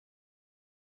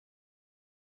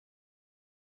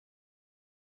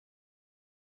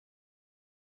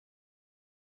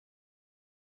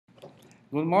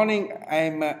Good morning.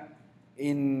 I'm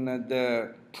in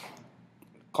the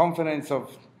conference of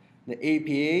the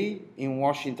APA in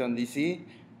Washington, D.C.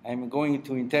 I'm going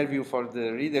to interview for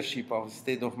the readership of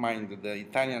State of Mind, the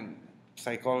Italian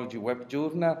psychology web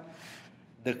journal,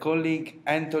 the colleague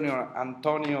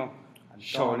Antonio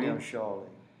Scioli.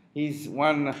 He's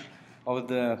one of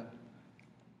the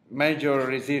major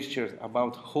researchers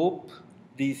about hope.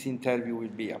 This interview will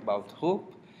be about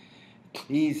hope.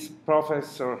 He's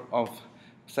professor of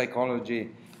psychology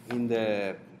in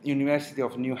the University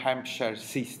of New Hampshire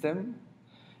system.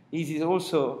 He is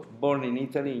also born in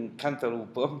Italy, in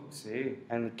Cantalupo,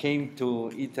 and came to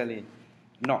Italy,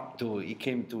 he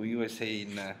came to USA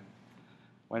in,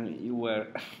 when you were...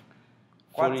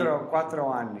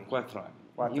 Quattro anni.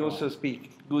 He also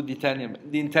speaks good Italian.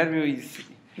 The interview is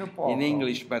in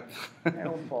English, but...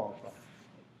 un poco.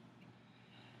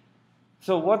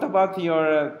 So what about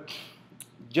your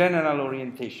general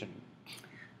orientation?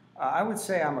 I would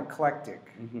say I'm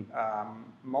eclectic.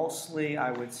 Mostly,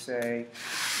 I would say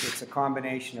it's a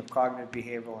combination of cognitive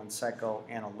behavioral and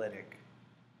psychoanalytic.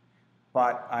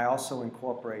 But I also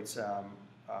incorporate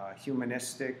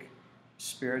humanistic,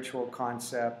 spiritual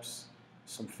concepts,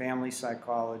 some family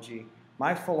psychology.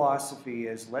 My philosophy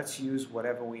is let's use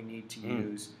whatever we need to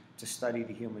use to study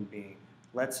the human being.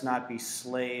 Let's not be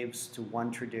slaves to one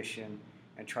tradition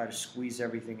and try to squeeze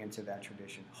everything into that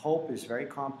tradition. Hope is very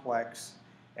complex,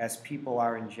 as people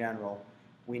are in general.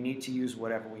 We need to use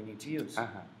whatever we need to use.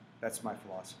 That's my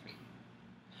philosophy.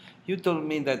 You told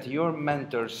me that your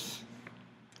mentors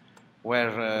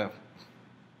were...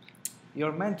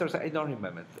 your mentors, I don't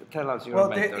remember. Tell us your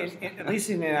mentors. At least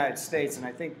in the United States, and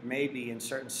I think maybe in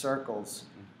certain circles,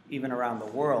 even around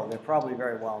the world, they're probably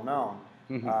very well known.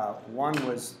 One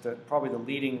was probably the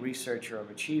leading researcher of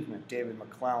achievement, David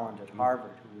McClelland at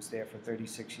Harvard, who was there for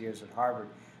 36 years at Harvard,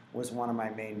 was one of my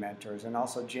main mentors, and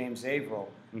also James Averill,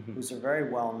 who's a very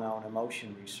well-known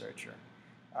emotion researcher.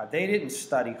 They didn't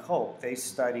study hope. They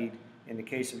studied, in the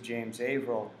case of James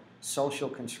Averill, social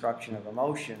construction of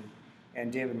emotion,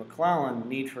 and David McClelland,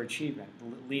 need for achievement,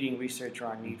 leading researcher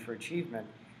on need for achievement.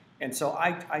 And so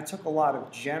I took a lot of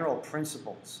general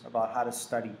principles about how to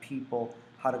study people,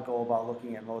 how to go about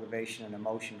looking at motivation and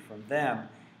emotion from them,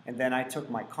 and then I took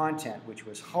my content, which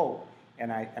was hope,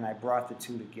 and I brought the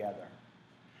two together.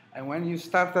 And when you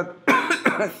started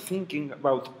thinking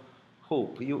about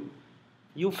hope,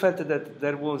 you felt that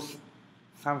there was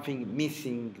something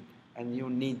missing, and you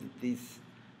need this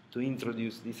to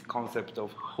introduce this concept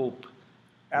of hope.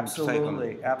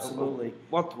 Absolutely, absolutely.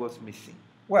 What was missing?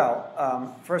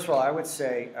 Well, first of all, I would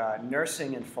say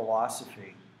nursing and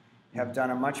philosophy have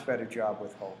done a much better job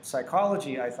with hope.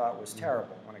 Psychology, I thought, was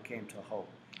terrible when it came to hope.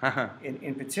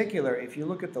 In particular, if you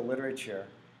look at the literature,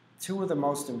 two of the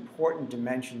most important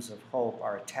dimensions of hope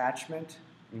are attachment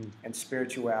and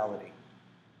spirituality.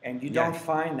 And you don't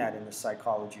find that in the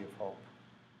psychology of hope.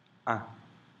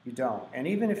 You don't. And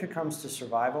even if it comes to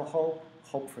survival hope,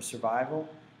 hope for survival,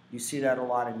 you see that a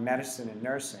lot in medicine and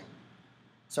nursing.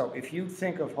 So if you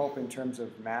think of hope in terms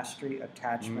of mastery,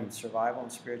 attachment, survival,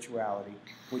 and spirituality,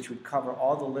 which would cover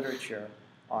all the literature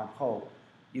on hope,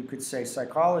 you could say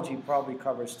psychology probably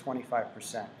covers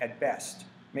 25% at best,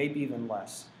 maybe even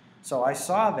less. So I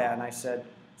saw that and I said,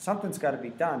 something's got to be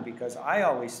done, because I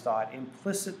always thought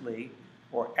implicitly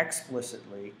or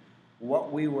explicitly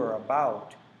what we were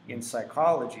about in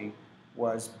psychology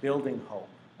was building hope,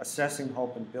 assessing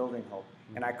hope and building hope.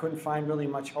 And I couldn't find really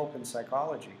much hope in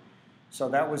psychology. So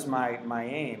that was my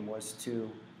aim, was to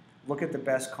look at the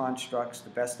best constructs, the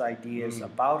best ideas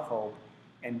about hope,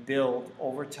 and build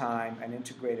over time an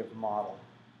integrative model,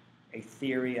 a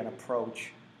theory and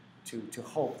approach to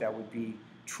hope that would be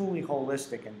truly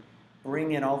holistic and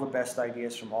bring in all the best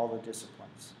ideas from all the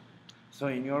disciplines. So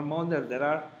in your model, there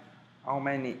are how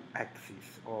many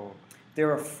axes? Or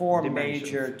there are four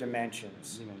major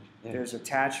dimensions. There's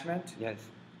attachment,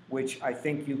 which I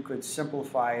think you could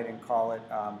simplify it and call it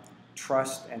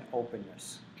trust and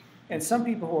openness. And some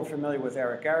people who are familiar with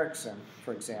Erik Erikson,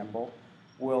 for example,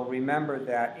 will remember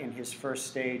that in his first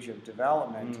stage of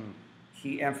development,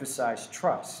 he emphasized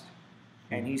trust.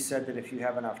 And he said that if you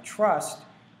have enough trust,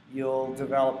 you'll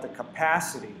develop the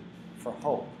capacity for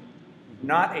hope.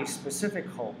 Not a specific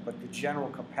hope, but the general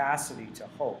capacity to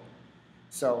hope.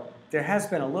 So there has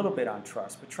been a little bit on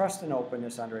trust, but trust and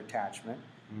openness under attachment.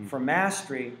 For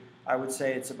mastery, I would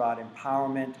say it's about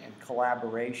empowerment and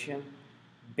collaboration.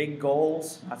 Big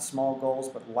goals, not small goals,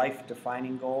 but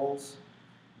life-defining goals.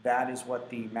 That is what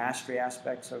the mastery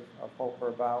aspects of hope are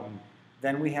about.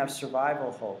 Then we have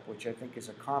survival hope, which I think is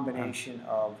a combination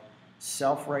of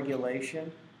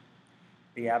self-regulation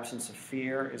The absence of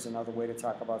fear is another way to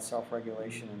talk about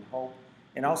self-regulation and hope.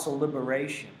 And also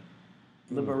liberation.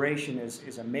 Liberation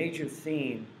is a major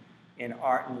theme in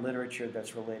art and literature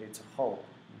that's related to hope.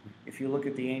 If you look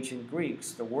at the ancient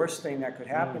Greeks, the worst thing that could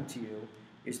happen to you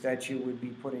is that you would be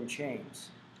put in chains.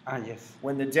 Yes.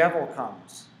 When the devil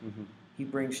comes, he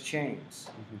brings chains.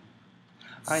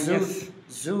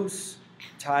 Zeus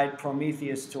tied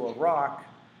Prometheus to a rock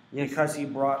because he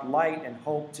brought light and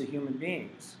hope to human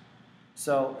beings.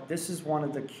 So this is one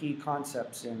of the key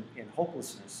concepts in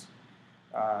hopelessness.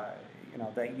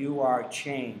 That you are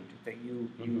chained, that you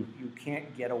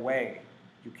can't get away,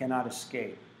 you cannot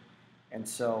escape. And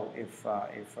so if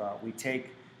we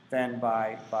take then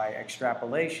by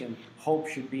extrapolation, hope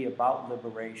should be about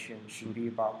liberation, should be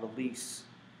about release.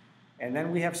 And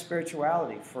then we have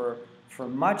spirituality. For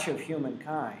much of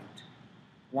humankind,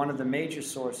 one of the major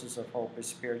sources of hope is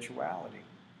spirituality.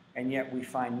 And yet we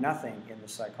find nothing in the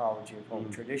psychology of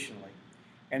hope traditionally.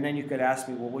 And then you could ask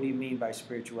me, well, what do you mean by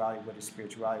spirituality? What is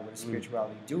spirituality? What does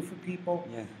spirituality do for people?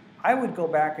 Yeah. I would go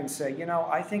back and say,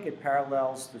 I think it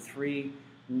parallels the three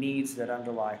needs that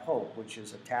underlie hope, which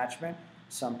is attachment.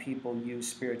 Some people use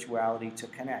spirituality to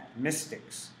connect.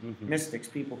 Mystics,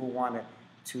 people who want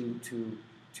to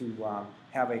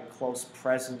have a close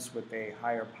presence with a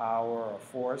higher power or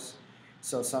force.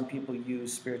 So some people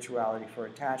use spirituality for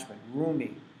attachment.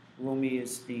 Rumi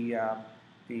is the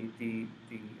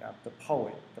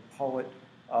poet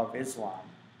of Islam,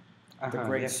 the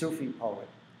great Sufi poet,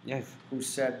 who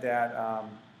said that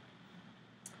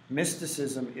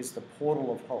mysticism is the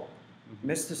portal of hope.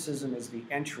 Mysticism is the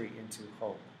entry into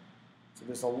hope. So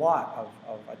there's a lot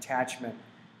of attachment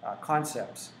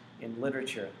concepts in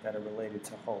literature that are related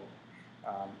to hope.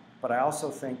 But I also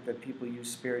think that people use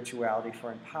spirituality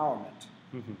for empowerment.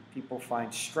 People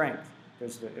find strength.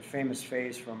 There's a famous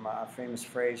phrase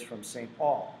from St.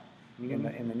 Paul in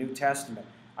the New Testament.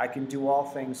 I can do all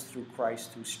things through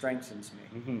Christ who strengthens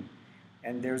me.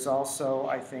 And there's also,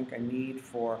 I think, a need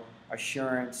for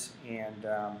assurance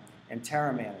and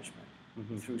terror management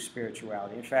through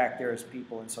spirituality. In fact, there's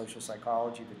people in social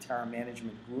psychology, the terror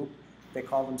management group, they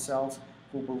call themselves,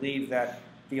 who believe that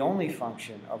the only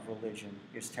function of religion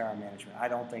is terror management. I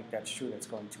don't think that's true. That's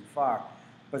going too far.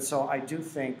 But so I do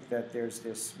think that there's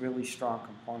this really strong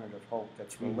component of hope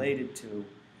that's related to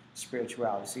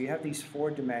spirituality. So you have these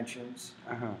four dimensions.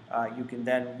 You can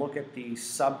then look at the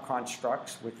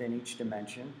sub-constructs within each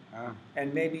dimension.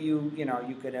 And maybe you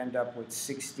could end up with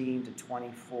 16 to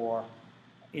 24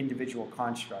 individual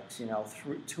constructs,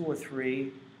 2 or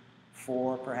 3,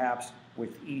 4 perhaps,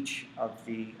 with each of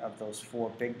those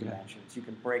four big dimensions. You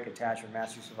can break attachment,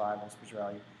 mastery, survival, and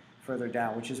spirituality further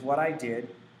down, which is what I did.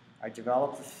 I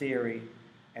developed the theory,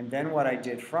 and then what I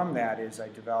did from that is I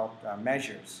developed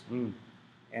measures.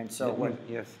 And so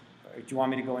do you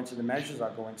want me to go into the measures?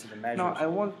 I'll go into the measures. No, I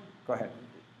want... Go ahead.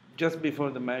 Just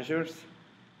before the measures,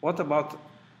 what about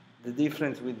the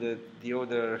difference with the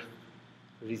other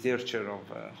researcher of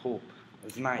hope,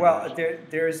 Snyder? Well,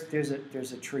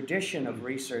 there's a tradition of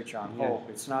research on hope.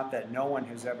 It's not that no one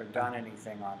has ever done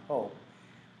anything on hope.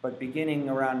 But beginning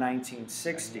around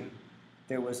 1960,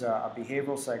 there was a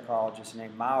behavioral psychologist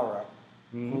named Maurer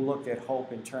who looked at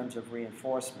hope in terms of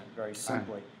reinforcement, very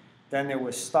simply. Then there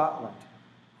was Stotland,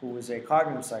 who was a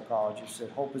cognitive psychologist, who said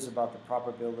hope is about the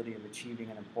probability of achieving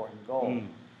an important goal.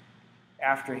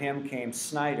 After him came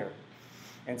Snyder,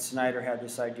 and Snyder had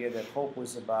this idea that hope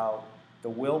was about the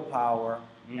willpower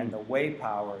and the way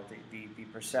power, the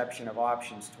perception of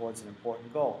options towards an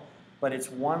important goal. But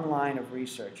it's one line of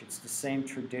research. It's the same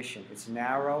tradition. It's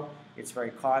narrow, it's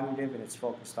very cognitive, and it's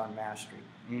focused on mastery.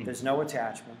 There's no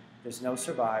attachment, there's no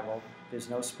survival, there's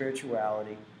no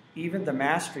spirituality. Even the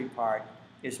mastery part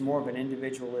is more of an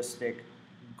individualistic,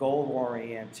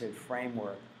 goal-oriented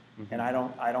framework. And I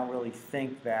don't really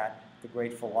think that the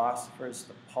great philosophers,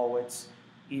 the poets,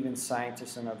 even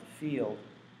scientists in other field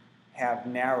have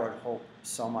narrowed hope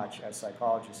so much as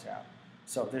psychologists have.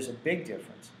 So there's a big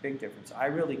difference, big difference. I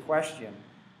really question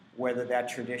whether that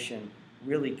tradition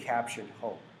really captured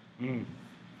hope.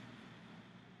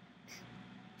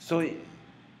 So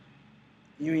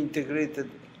you integrated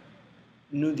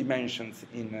new dimensions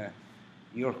in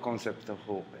your concept of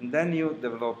hope, and then you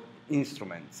develop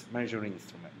instruments, measure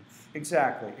instruments.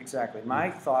 Exactly, exactly. My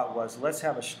thought was, let's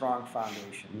have a strong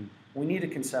foundation. We need a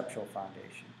conceptual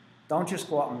foundation. Don't just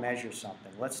go out and measure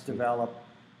something. Let's develop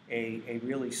a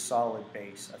really solid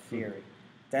base, a theory.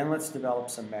 Then let's develop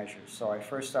some measures. So I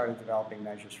first started developing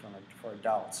measures for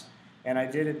adults. And I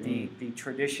did it the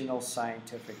traditional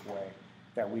scientific way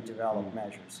that we develop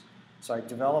measures. So I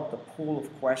developed a pool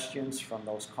of questions from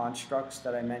those constructs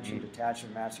that I mentioned,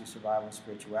 attachment, mastery, survival, and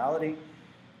spirituality.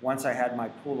 Once I had my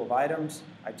pool of items,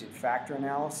 I did factor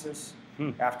analysis.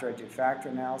 After I did factor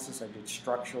analysis, I did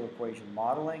structural equation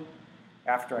modeling.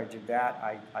 After I did that,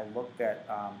 I looked at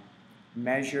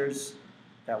measures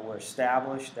that were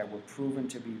established, that were proven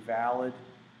to be valid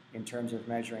in terms of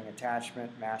measuring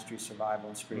attachment, mastery, survival,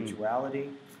 and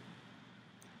spirituality.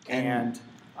 And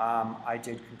I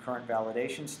did concurrent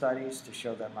validation studies to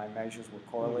show that my measures were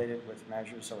correlated with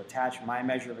measures. So my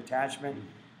measure of attachment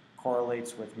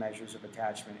correlates with measures of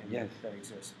attachment that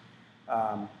exist.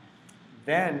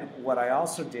 Then what I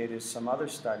also did is some other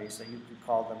studies that you could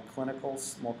call them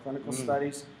more clinical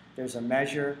studies. There's a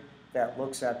measure that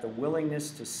looks at the willingness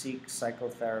to seek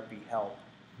psychotherapy help.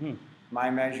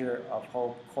 My measure of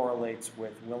hope correlates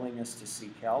with willingness to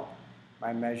seek help.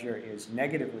 My measure is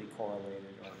negatively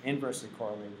correlated or inversely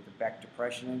correlated with the Beck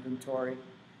Depression Inventory.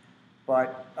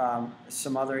 But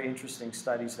some other interesting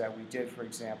studies that we did, for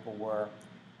example, were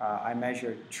I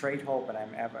measured trait hope and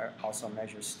I also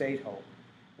measure state hope.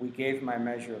 We gave my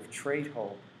measure of trait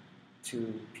hope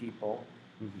to people,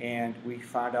 and we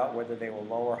found out whether they were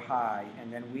low or high,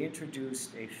 and then we introduced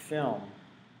a film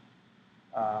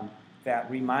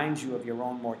that reminds you of your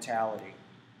own mortality.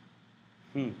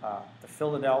 The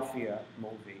Philadelphia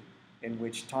movie, in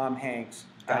which Tom Hanks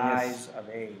dies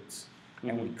of AIDS,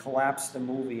 and we collapsed the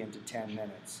movie into 10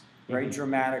 minutes. Very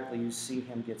dramatically, you see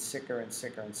him get sicker and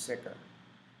sicker and sicker.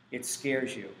 It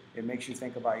scares you. It makes you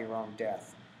think about your own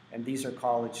death. And these are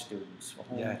college students for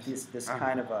whom this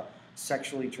kind of a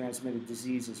sexually transmitted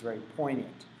disease is very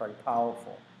poignant, very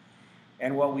powerful.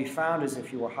 And what we found is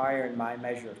if you were higher in my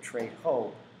measure of trait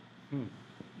hope,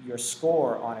 your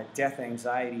score on a death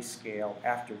anxiety scale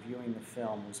after viewing the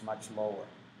film was much lower.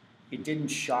 It didn't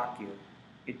shock you.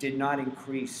 It did not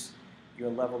increase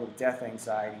your level of death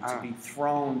anxiety to be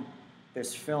thrown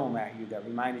this film at you that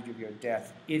reminded you of your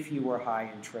death if you were high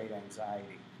in trait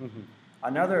anxiety.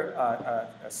 Another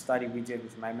a study we did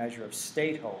with my measure of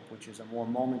state hope, which is a more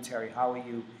momentary, how are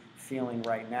you feeling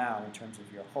right now in terms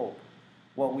of your hope.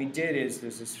 What we did is,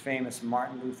 there's this famous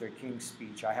Martin Luther King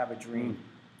speech, I have a dream,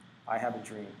 I have a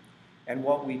dream. And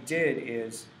what we did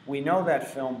is, we know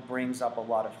that film brings up a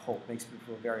lot of hope, makes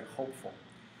people very hopeful.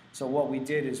 So what we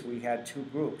did is we had two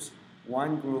groups.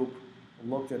 One group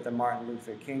looked at the Martin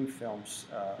Luther King film,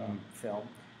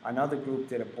 another group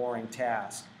did a boring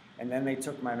task. And then they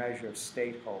took my measure of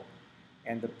state hope.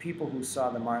 And the people who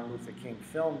saw the Martin Luther King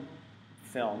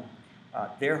film,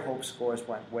 their hope scores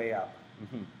went way up.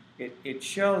 It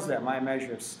shows that my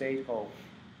measure of state hope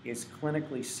is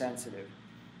clinically sensitive.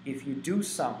 If you do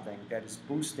something that is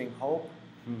boosting hope,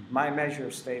 my measure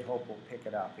of state hope will pick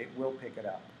it up. It will pick it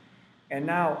up. And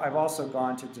now I've also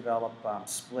gone to develop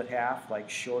split half,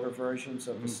 like shorter versions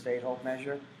of the state hope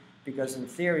measure, because in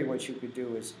theory what you could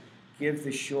do is give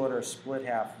the shorter split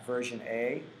half version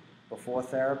A before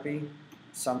therapy,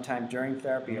 sometime during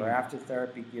therapy or after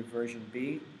therapy give version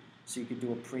B, so you could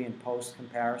do a pre and post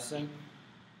comparison.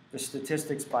 The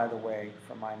statistics, by the way,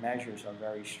 for my measures are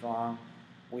very strong.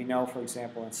 We know, for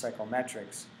example, in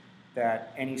psychometrics,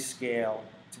 that any scale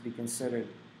to be considered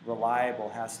reliable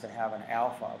has to have an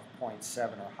alpha of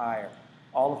 0.7 or higher.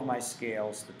 All of my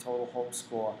scales, the total hope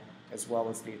score, as well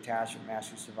as the attachment,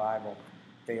 mastery, survival,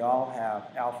 they all have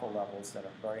alpha levels that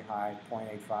are very high,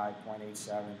 0.85,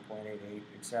 0.87, 0.88,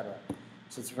 etc.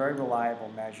 So it's a very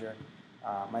reliable measure.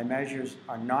 My measures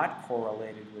are not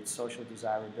correlated with social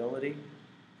desirability.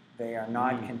 They are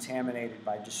not contaminated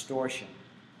by distortion.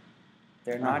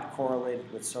 They're not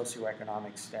correlated with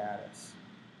socioeconomic status.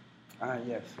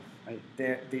 Yes.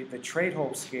 The trait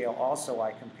hope scale also,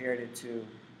 I compared it to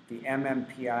the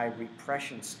MMPI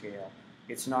repression scale.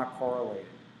 It's not correlated,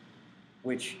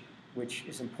 which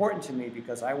is important to me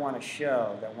because I want to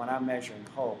show that when I'm measuring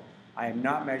hope, I am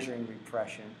not measuring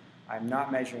repression, I'm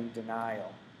not measuring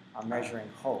denial, I'm measuring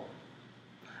hope.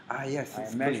 Yes. I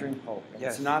am measuring hope. And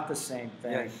yes. It's not the same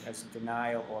thing as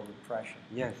denial or repression.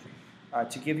 Yes.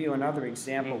 To give you another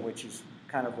example, which is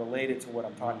kind of related to what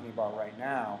I'm talking about right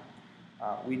now,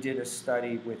 we did a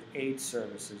study with AIDS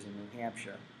services in New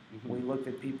Hampshire. We looked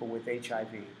at people with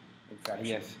HIV infection.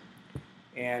 Yes.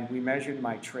 And we measured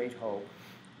my trait hope.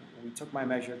 We took my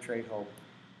measure of trait hope.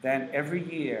 Then every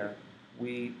year,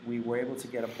 we were able to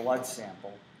get a blood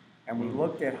sample, and we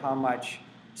looked at how much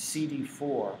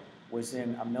CD4 was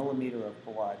in a millimeter of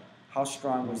blood, how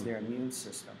strong was their immune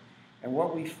system. And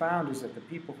what we found is that the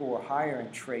people who were higher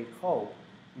in trait hope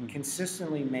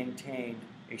consistently maintained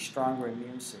a stronger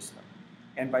immune system.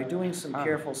 And by doing some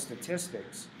careful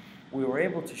statistics, we were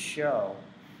able to show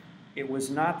it was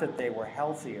not that they were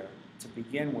healthier to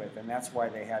begin with, and that's why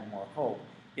they had more hope.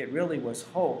 It really was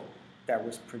hope that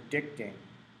was predicting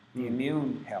the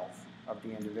immune health of the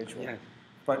individual. Yes.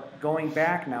 But going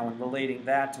back now and relating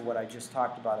that to what I just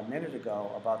talked about a minute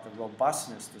ago, about the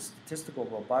robustness, the statistical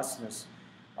robustness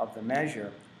of the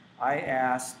measure, I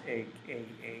asked a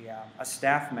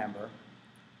staff member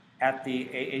at the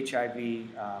HIV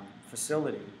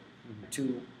facility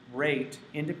to rate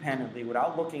independently,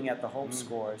 without looking at the HOPE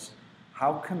scores,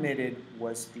 how committed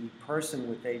was the person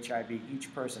with HIV,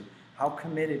 each person, how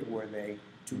committed were they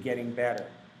to getting better?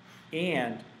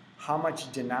 And how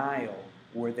much denial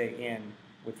were they in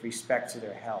with respect to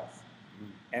their health?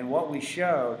 And what we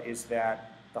showed is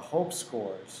that the HOPE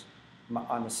scores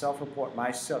on the self-report,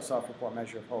 my self-report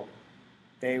measure of HOPE,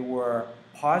 they were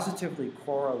positively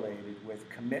correlated with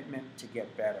commitment to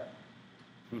get better.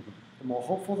 The more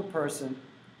hopeful the person,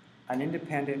 an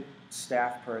independent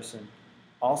staff person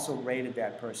also rated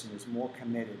that person as more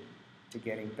committed to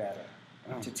getting better,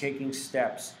 to taking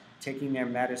steps, taking their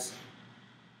medicine,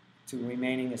 to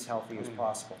remaining as healthy as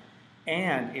possible.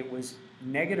 And it was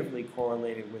negatively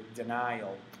correlated with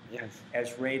denial,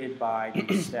 as rated by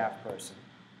the staff person.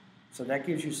 So that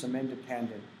gives you some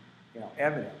independent,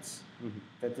 evidence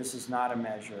that this is not a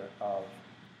measure of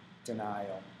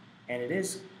denial, and it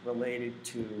is related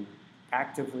to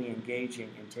actively engaging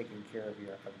in taking care of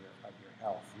your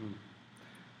health.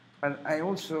 And I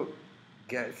also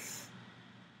guess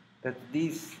that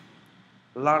this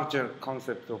larger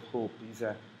concept of hope is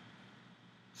a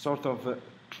sort of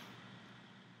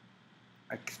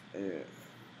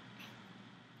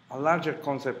a larger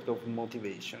concept of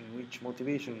motivation, which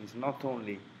motivation is not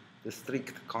only the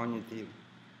strict cognitive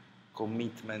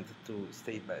commitment to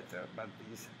stay better, but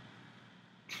is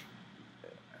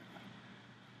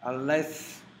a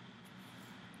less...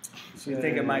 So you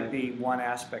think it might be one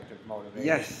aspect of motivation?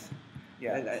 Yes.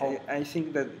 Yeah. I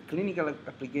think that clinical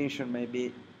application may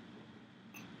be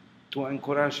to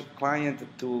encourage client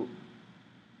to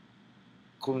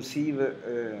conceive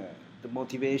the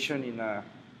motivation in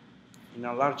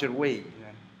a larger way.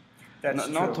 That's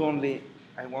true. Not only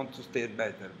I want to stay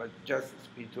better, but just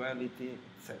spirituality,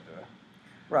 etc.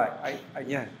 Right.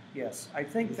 Yes. I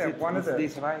think that one of the...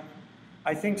 Is this right?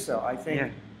 I think so. I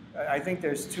think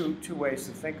there's two ways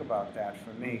to think about that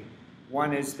for me.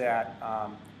 One is that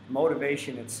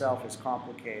motivation itself is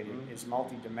complicated, is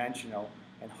multidimensional,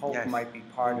 and hope might be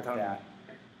part of that.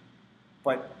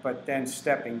 But then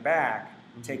stepping back,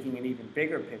 taking an even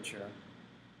bigger picture,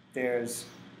 there's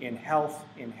in health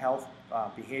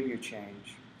behavior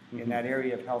change, in that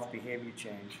area of health behavior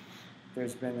change,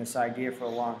 there's been this idea for a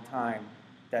long time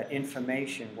that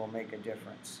information will make a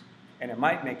difference, and it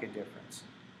might make a difference.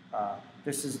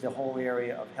 This is the whole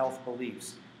area of health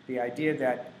beliefs. The idea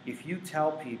that if you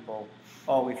tell people,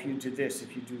 oh, if you do this,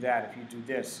 if you do that, if you do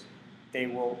this, they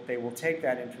will take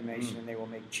that information and they will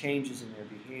make changes in their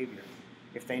behavior.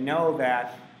 If they know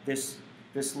that this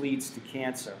leads to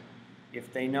cancer,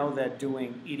 if they know that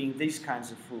eating these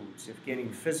kinds of foods, if getting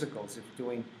physicals, if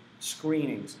doing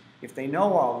screenings, if they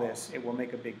know all this, it will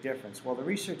make a big difference. Well, the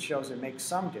research shows it makes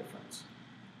some difference,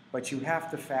 but you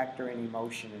have to factor in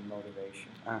emotion and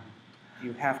motivation.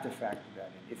 You have to factor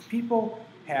that in. If people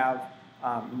have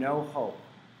no hope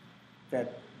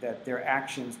that their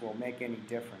actions will make any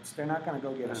difference, they're not going to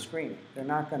go get a screening. They're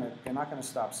not going to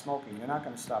stop smoking. They're not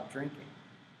going to stop drinking.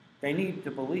 They need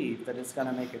to believe that it's going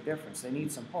to make a difference. They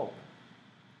need some hope.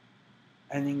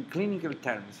 And in clinical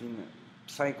terms, in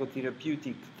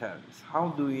psychotherapeutic terms, how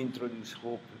do you introduce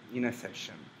hope in a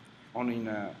session, or in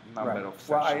a number of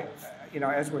sessions?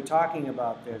 Well, as we're talking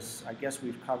about this, I guess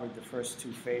we've covered the first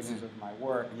two phases of my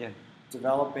work.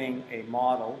 Developing a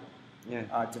model,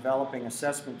 developing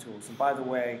assessment tools. And by the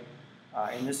way,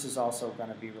 and this is also going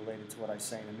to be related to what I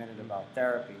say in a minute about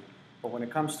therapy, but when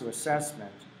it comes to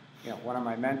assessment, one of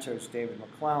my mentors, David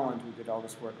McClelland, who did all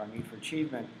this work on Need for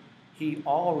Achievement, he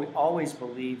always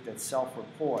believed that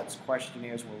self-reports,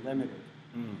 questionnaires, were limited.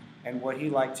 And what he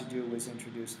liked to do was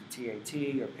introduce the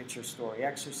TAT, or picture story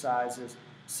exercises,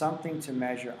 something to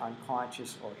measure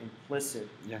unconscious or implicit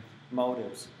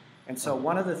motives. And so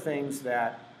one of the things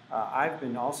that I've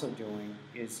been also doing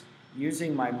is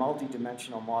using my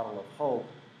multidimensional model of hope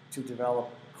to develop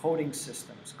coding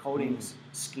systems, coding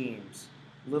schemes,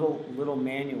 little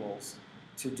manuals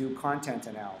to do content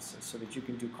analysis, so that you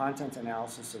can do content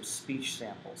analysis of speech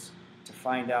samples to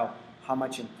find out how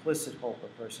much implicit hope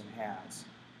a person has.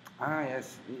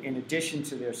 Yes. In addition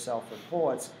to their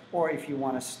self-reports, or if you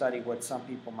want to study what some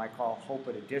people might call hope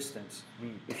at a distance,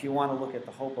 if you want to look at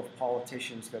the hope of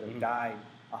politicians that have died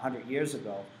 100 years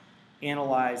ago,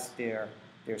 analyze their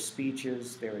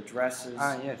speeches, their addresses,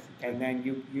 and then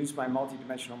you use my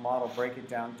multidimensional model, break it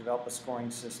down, develop a scoring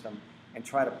system, and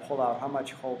try to pull out how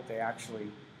much hope they actually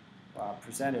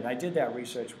presented. I did that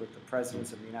research with the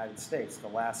presidents of the United States, the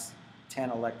last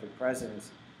 10 elected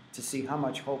presidents, to see how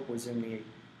much hope was in the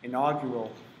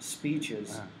inaugural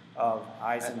speeches of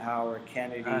Eisenhower,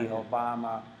 Kennedy,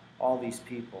 Obama, all these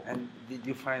people. And did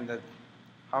you find that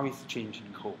how is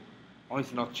changing hope? How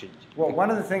is not changing? Well,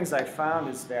 one of the things I found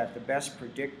is that the best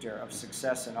predictor of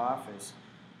success in office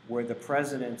were the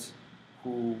presidents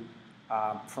who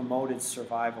promoted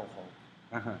survival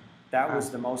hope. That was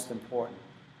the most important.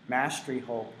 Mastery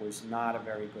hope was not a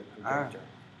very good predictor.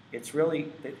 It's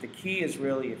really, the key is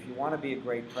really, if you want to be a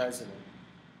great president,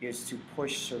 is to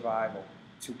push survival,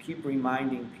 to keep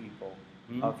reminding people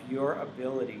of your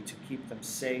ability to keep them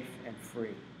safe and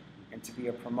free, and to be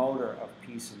a promoter of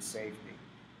peace and safety.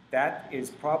 That is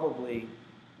probably,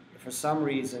 for some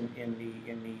reason,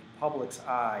 in the public's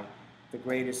eye, the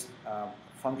greatest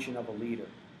function of a leader.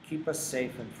 Keep us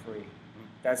safe and free.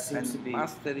 That seems to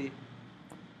be...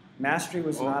 Mastery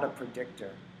was not a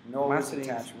predictor, nor was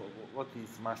attachment. What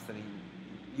is mastery?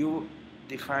 You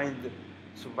defined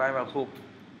survival hope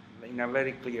in a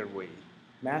very clear way.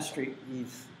 Mastery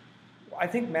is... I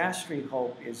think mastery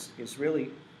hope is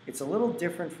really... It's a little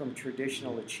different from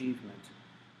traditional achievement.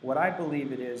 What I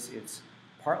believe it is, it's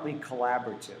partly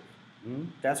collaborative.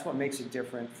 That's what makes it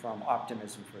different from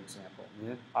optimism, for example.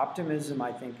 Optimism,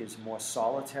 I think, is more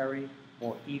solitary,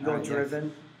 more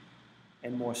ego-driven,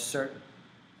 and more certain.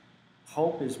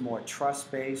 Hope is more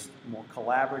trust-based, more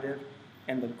collaborative,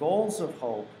 and the goals of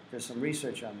hope, there's some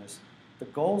research on this, the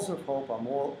goals of hope are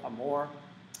more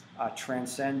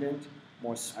transcendent,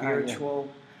 more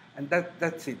spiritual. And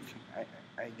that's it,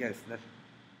 I guess.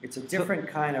 It's a different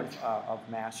kind of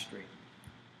mastery.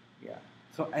 Yeah.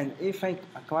 So, and if a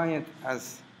client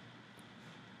has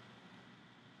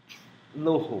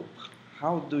low hope,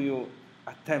 how do you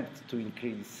attempt to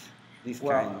increase this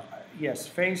kind of... Yes,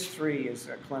 phase 3 is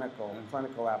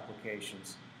clinical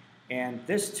applications, and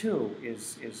this too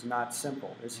is not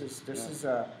simple. This is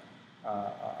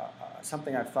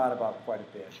something I've thought about quite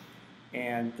a bit,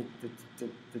 and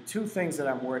the two things that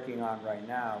I'm working on right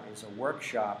now is a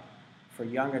workshop for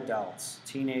young adults,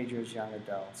 teenagers, young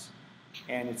adults,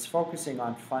 and it's focusing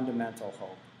on fundamental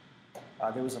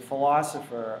hope. There was a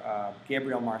philosopher,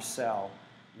 Gabriel Marcel,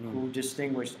 who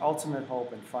distinguished ultimate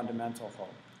hope and fundamental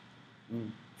hope.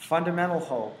 Fundamental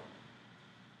hope.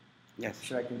 Yes.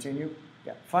 Should I continue?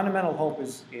 Yeah. Fundamental hope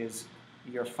is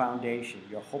your foundation,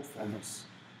 your hopefulness.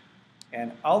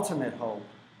 And ultimate hope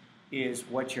is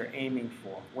what you're aiming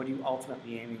for. What are you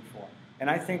ultimately aiming for? And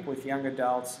I think with young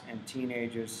adults and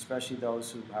teenagers, especially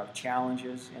those who have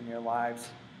challenges in their lives,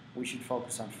 we should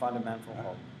focus on fundamental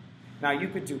hope. Now, you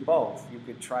could do both. You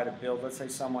could try to build, let's say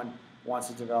someone wants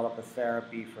to develop a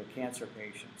therapy for cancer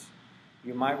patients.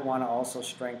 You might want to also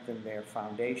strengthen their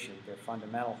foundation, their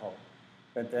fundamental hope,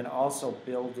 but then also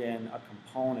build in a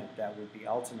component that would be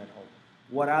ultimate hope.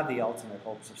 What are the ultimate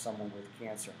hopes of someone with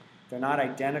cancer? They're not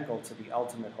identical to the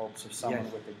ultimate hopes of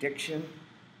someone with addiction,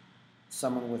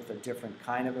 someone with a different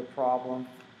kind of a problem,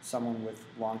 someone with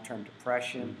long-term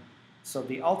depression. So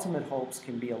the ultimate hopes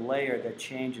can be a layer that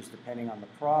changes depending on the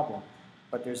problem,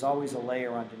 but there's always a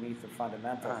layer underneath the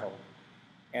fundamental hope.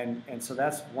 And so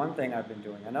that's one thing I've been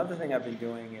doing. Another thing I've been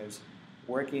doing is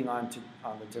working on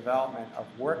the development of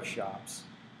workshops,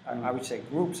 I would say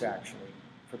groups actually,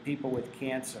 for people with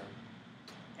cancer,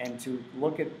 and to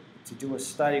do a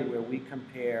study where we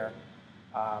compare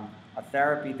a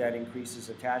therapy that increases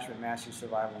attachment, mastery,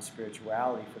 survival, and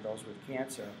spirituality for those with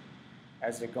cancer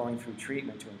as they're going through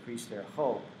treatment to increase their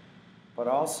hope, but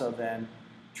also then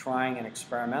trying an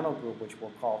experimental group which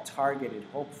we'll call targeted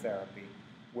hope therapy,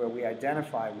 where we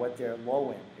identify what they're low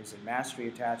in. Is it mastery,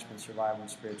 attachment, survival, and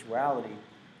spirituality?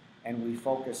 And we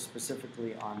focus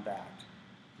specifically on that.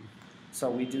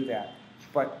 So we do that.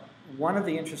 But one of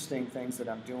the interesting things that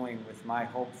I'm doing with my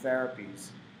hope therapies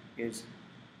is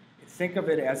think of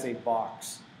it as a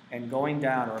box and going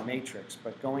down, or a matrix,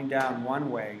 but going down one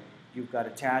way, you've got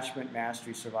attachment,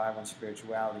 mastery, survival, and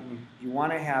spirituality. You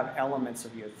want to have elements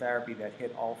of your therapy that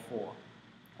hit all four.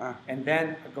 And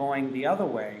then going the other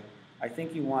way, I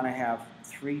think you want to have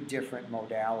 3 different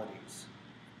modalities.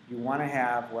 You want to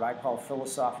have what I call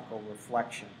philosophical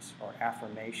reflections or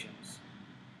affirmations.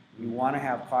 You want to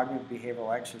have cognitive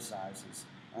behavioral exercises.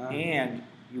 And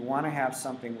you want to have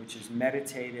something which is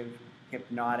meditative,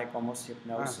 hypnotic, almost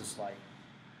hypnosis-like.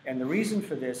 And the reason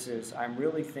for this is I'm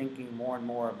really thinking more and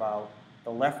more about the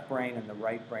left brain and the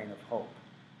right brain of hope.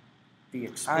 The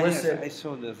explicit I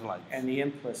saw the slides. And the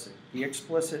implicit. The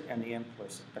explicit and the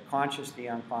implicit. The conscious, the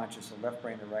unconscious, the left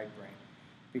brain, the right brain.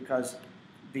 Because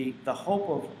the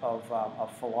hope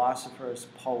of philosophers,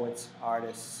 poets,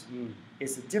 artists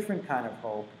is a different kind of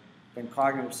hope than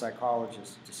cognitive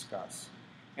psychologists discuss.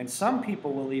 And some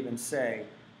people will even say,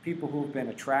 people who've been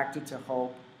attracted to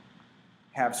hope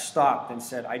have stopped and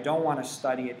said, I don't want to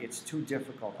study it, it's too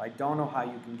difficult. I don't know how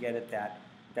you can get at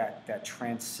that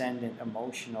transcendent,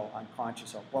 emotional,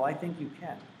 unconscious hope. Well, I think you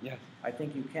can. Yes. I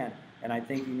think you can. And I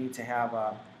think you need to have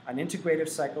an integrative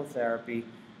psychotherapy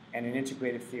and an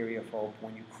integrative theory of hope.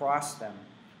 When you cross them,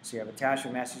 so you have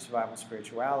attachment, mastery, survival, and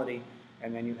spirituality,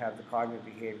 and then you have the cognitive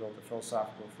behavioral, the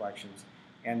philosophical reflections,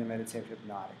 and the meditative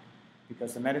hypnotic.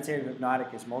 Because the meditative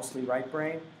hypnotic is mostly right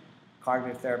brain,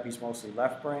 cognitive therapy is mostly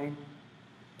left brain,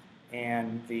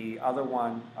 and the other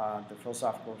one, the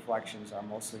philosophical reflections, are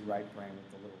mostly right brain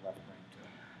with a little left brain too.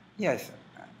 Yes,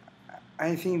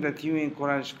 I think that you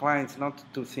encourage clients not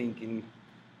to think in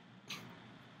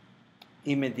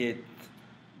immediate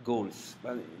goals,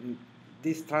 but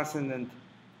this transcendent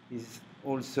is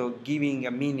also giving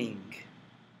a meaning.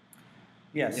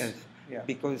 Yes. Yes. Yeah.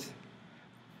 Because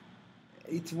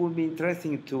it would be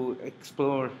interesting to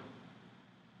explore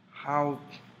how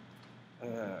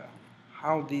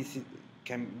this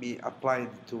can be applied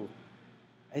to.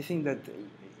 I think that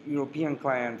European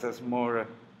clients are more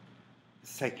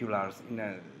secular in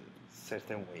a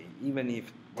certain way, even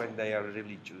if when they are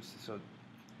religious. So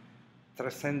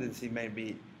transcendency may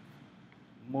be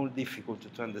more difficult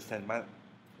to understand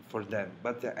for them,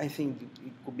 but I think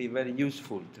it could be very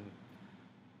useful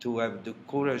to have the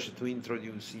courage to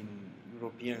introduce in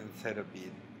European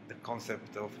therapy the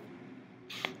concept of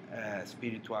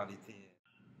spirituality.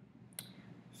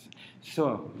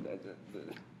 So,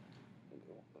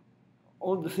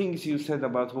 all the things you said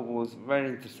about hope was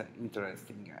very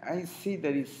interesting. I see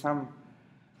there is some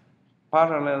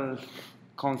parallel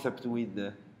concept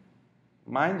with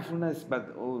mindfulness,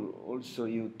 but also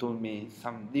you told me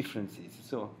some differences.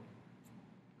 So,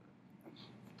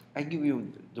 I give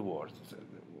you the word.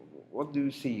 What do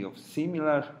you see of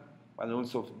similar, but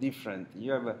also of different?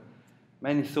 You have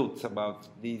many thoughts about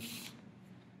this.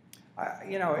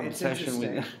 It's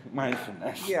interesting. With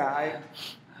mindfulness. Yeah,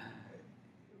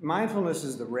 mindfulness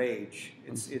is the rage.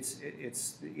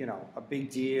 It's a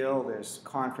big deal. There's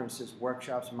conferences,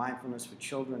 workshops, mindfulness for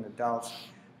children, adults.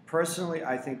 Personally,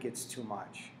 I think it's too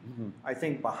much. Mm-hmm. I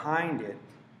think behind it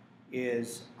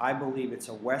is, I believe it's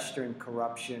a Western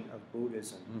corruption of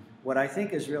Buddhism. Mm-hmm. What I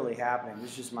think is really happening,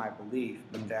 this is just my belief,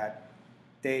 but that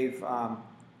they've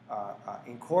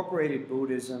incorporated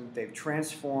Buddhism, they've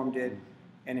transformed it,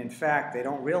 and in fact, they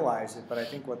don't realize it, but I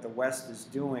think what the West is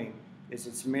doing is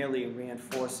it's merely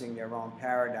reinforcing their own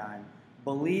paradigm,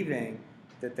 believing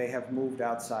that they have moved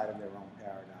outside of their own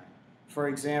paradigm. For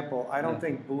example, I don't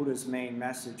think Buddha's main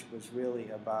message was really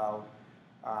about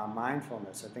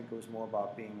mindfulness. I think it was more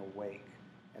about being awake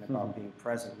and about being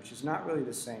present, which is not really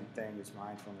the same thing as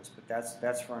mindfulness, but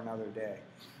that's for another day.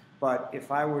 But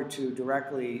if I were to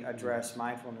directly address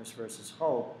mindfulness versus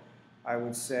hope, I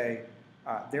would say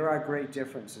there are great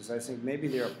differences. I think maybe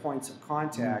there are points of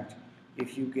contact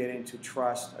if you get into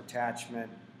trust, attachment,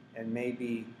 and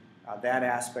maybe that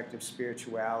aspect of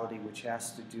spirituality which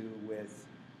has to do with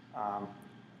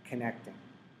connecting,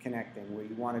 where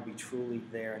you want to be truly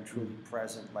there and truly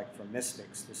present. Like for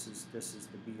mystics, this is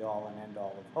the be-all and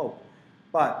end-all of hope.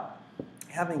 But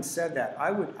having said that,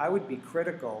 I would be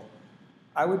critical.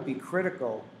 I would be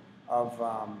critical of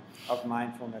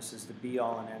mindfulness as the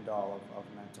be-all and end-all of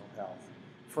mental health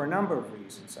for a number of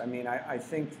reasons. I mean, I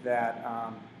think that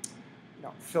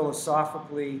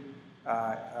philosophically,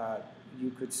 you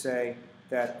could say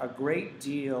that a great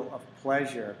deal of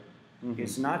pleasure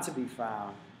is not to be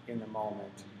found in the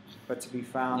moment, but to be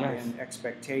found in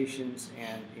expectations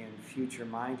and in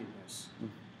future-mindedness.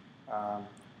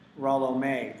 Rollo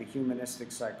May, the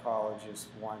humanistic psychologist,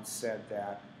 once said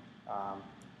that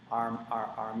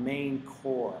our main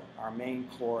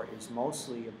core is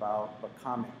mostly about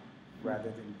becoming rather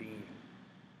than being.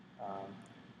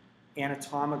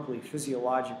 Anatomically,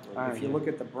 physiologically, if you look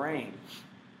at the brain,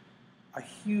 a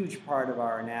huge part of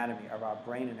our anatomy, of our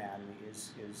brain anatomy,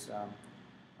 is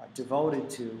devoted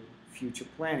to future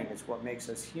planning. It's what makes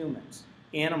us humans.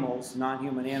 Animals,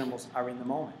 non-human animals, are in the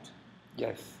moment.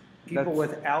 Yes. People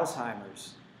with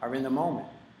Alzheimer's are in the moment.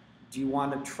 Do you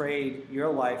want to trade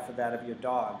your life for that of your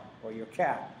dog or your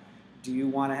cat? Do you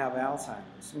want to have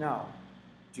Alzheimer's? No.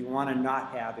 Do you want to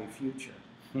not have a future?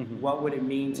 What would it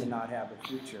mean to not have a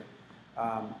future?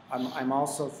 I'm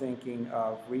also thinking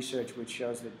of research which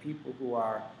shows that people who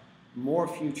are more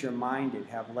future-minded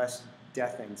have less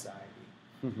death anxiety.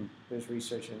 There's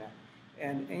research in that.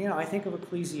 And I think of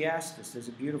Ecclesiastes. There's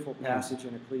a beautiful passage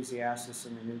in Ecclesiastes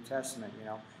in the New Testament,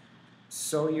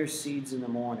 sow your seeds in the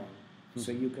morning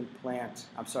so you can plant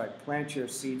your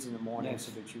seeds in the morning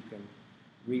so that you can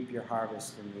reap your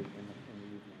harvest in the evening.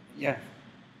 Yes.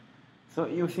 So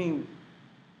you think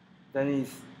there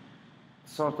is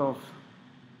sort of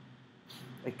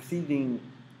exceeding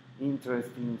interest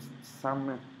in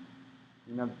some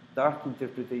in a dark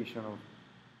interpretation of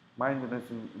mindfulness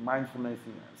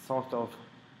in a sort of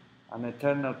an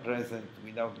eternal present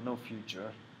without no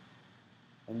future,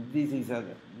 and this is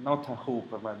not a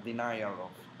hope but denial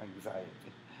of anxiety.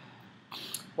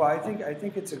 Well, I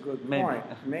think it's a good point.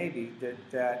 Maybe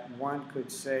that one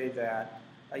could say that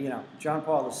John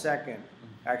Paul II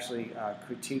actually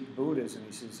critiqued Buddhism.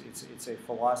 He says it's a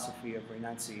philosophy of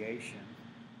renunciation,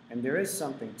 and there is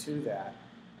something to that.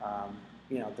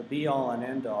 The be-all and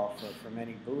end-all for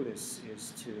many Buddhists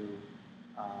is to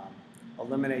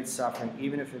eliminate suffering,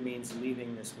 even if it means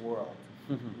leaving this world,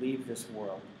 leave this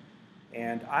world.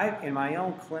 And in my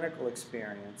own clinical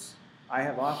experience, I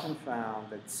have often found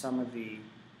that some of the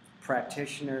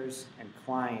practitioners and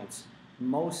clients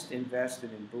most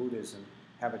invested in Buddhism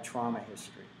have a trauma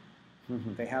history.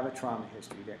 They have a trauma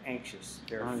history. They're anxious.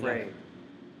 They're afraid.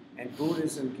 And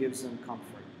Buddhism gives them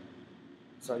comfort.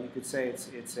 So you could say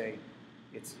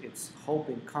it's hope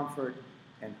in comfort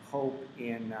and hope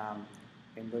in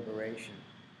liberation.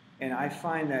 And I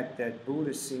find that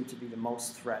Buddhists seem to be the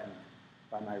most threatened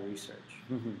by my research.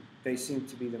 They seem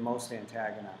to be the most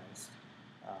antagonized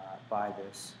by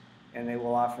this. And they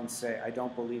will often say, I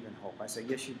don't believe in hope. I say,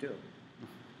 yes, you do.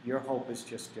 Your hope is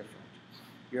just different.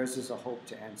 Yours is a hope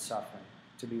to end suffering,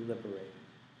 to be liberated.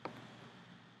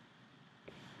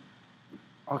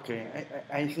 Okay,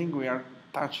 I think we are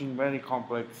touching very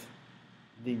complex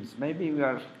themes. Maybe we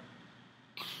are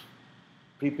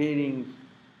preparing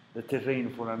the terrain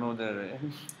for another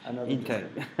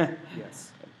interview.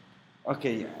 Yes.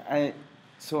 Okay,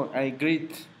 so I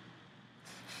greet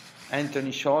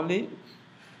Anthony Scioli,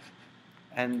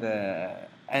 and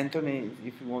Anthony,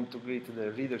 if you want to greet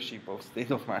the readership of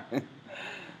State of Mind.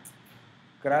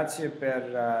 Grazie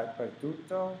per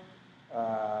tutto.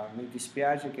 Mi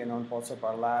dispiace che non posso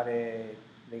parlare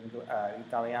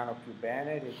l'italiano più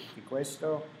bene di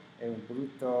questo. È un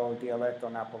brutto dialetto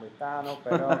napoletano,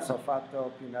 però so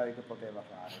fatto più meglio che poteva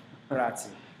fare.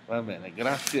 Grazie. Va bene,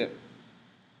 grazie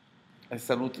e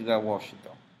saluti da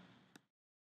Washington.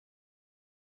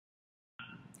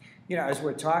 As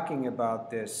we're talking about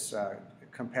this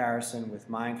comparison with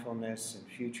mindfulness and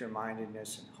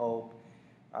future-mindedness and hope,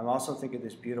 I'm also thinking of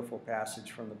this beautiful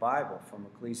passage from the Bible, from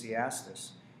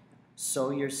Ecclesiastes.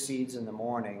 Sow your seeds in the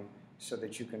morning so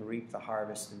that you can reap the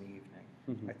harvest in the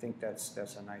evening. I think that's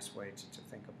a nice way to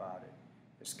think about it.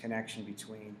 This connection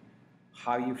between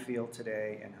how you feel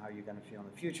today and how you're going to feel in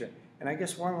the future. And I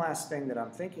guess one last thing that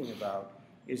I'm thinking about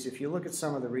is if you look at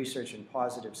some of the research in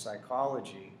positive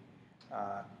psychology,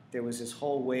 there was this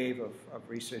whole wave of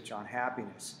research on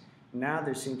happiness. Now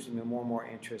there seems to be more and more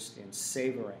interest in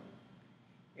savoring.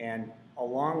 And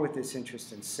along with this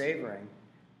interest in savoring,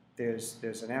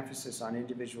 there's an emphasis on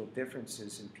individual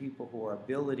differences in people who are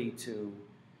ability to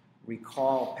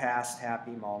recall past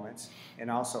happy moments and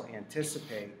also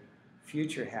anticipate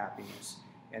future happiness.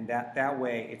 And that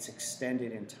way it's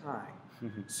extended in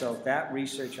time. So that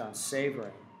research on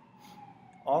savoring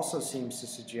also seems to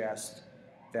suggest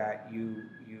that you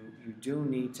do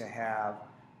need to have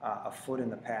a foot in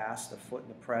the past, a foot in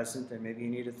the present, and maybe you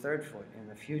need a third foot in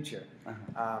the future.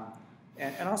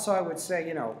 And also I would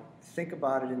say, think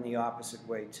about it in the opposite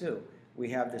way too. We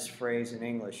have this phrase in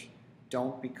English,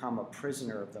 don't become a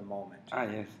prisoner of the moment.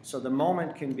 Yes. So the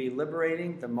moment can be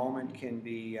liberating, the moment can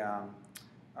be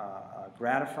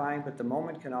gratifying, but the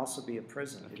moment can also be a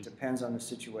prison. It depends on the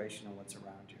situation and what's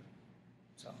around you.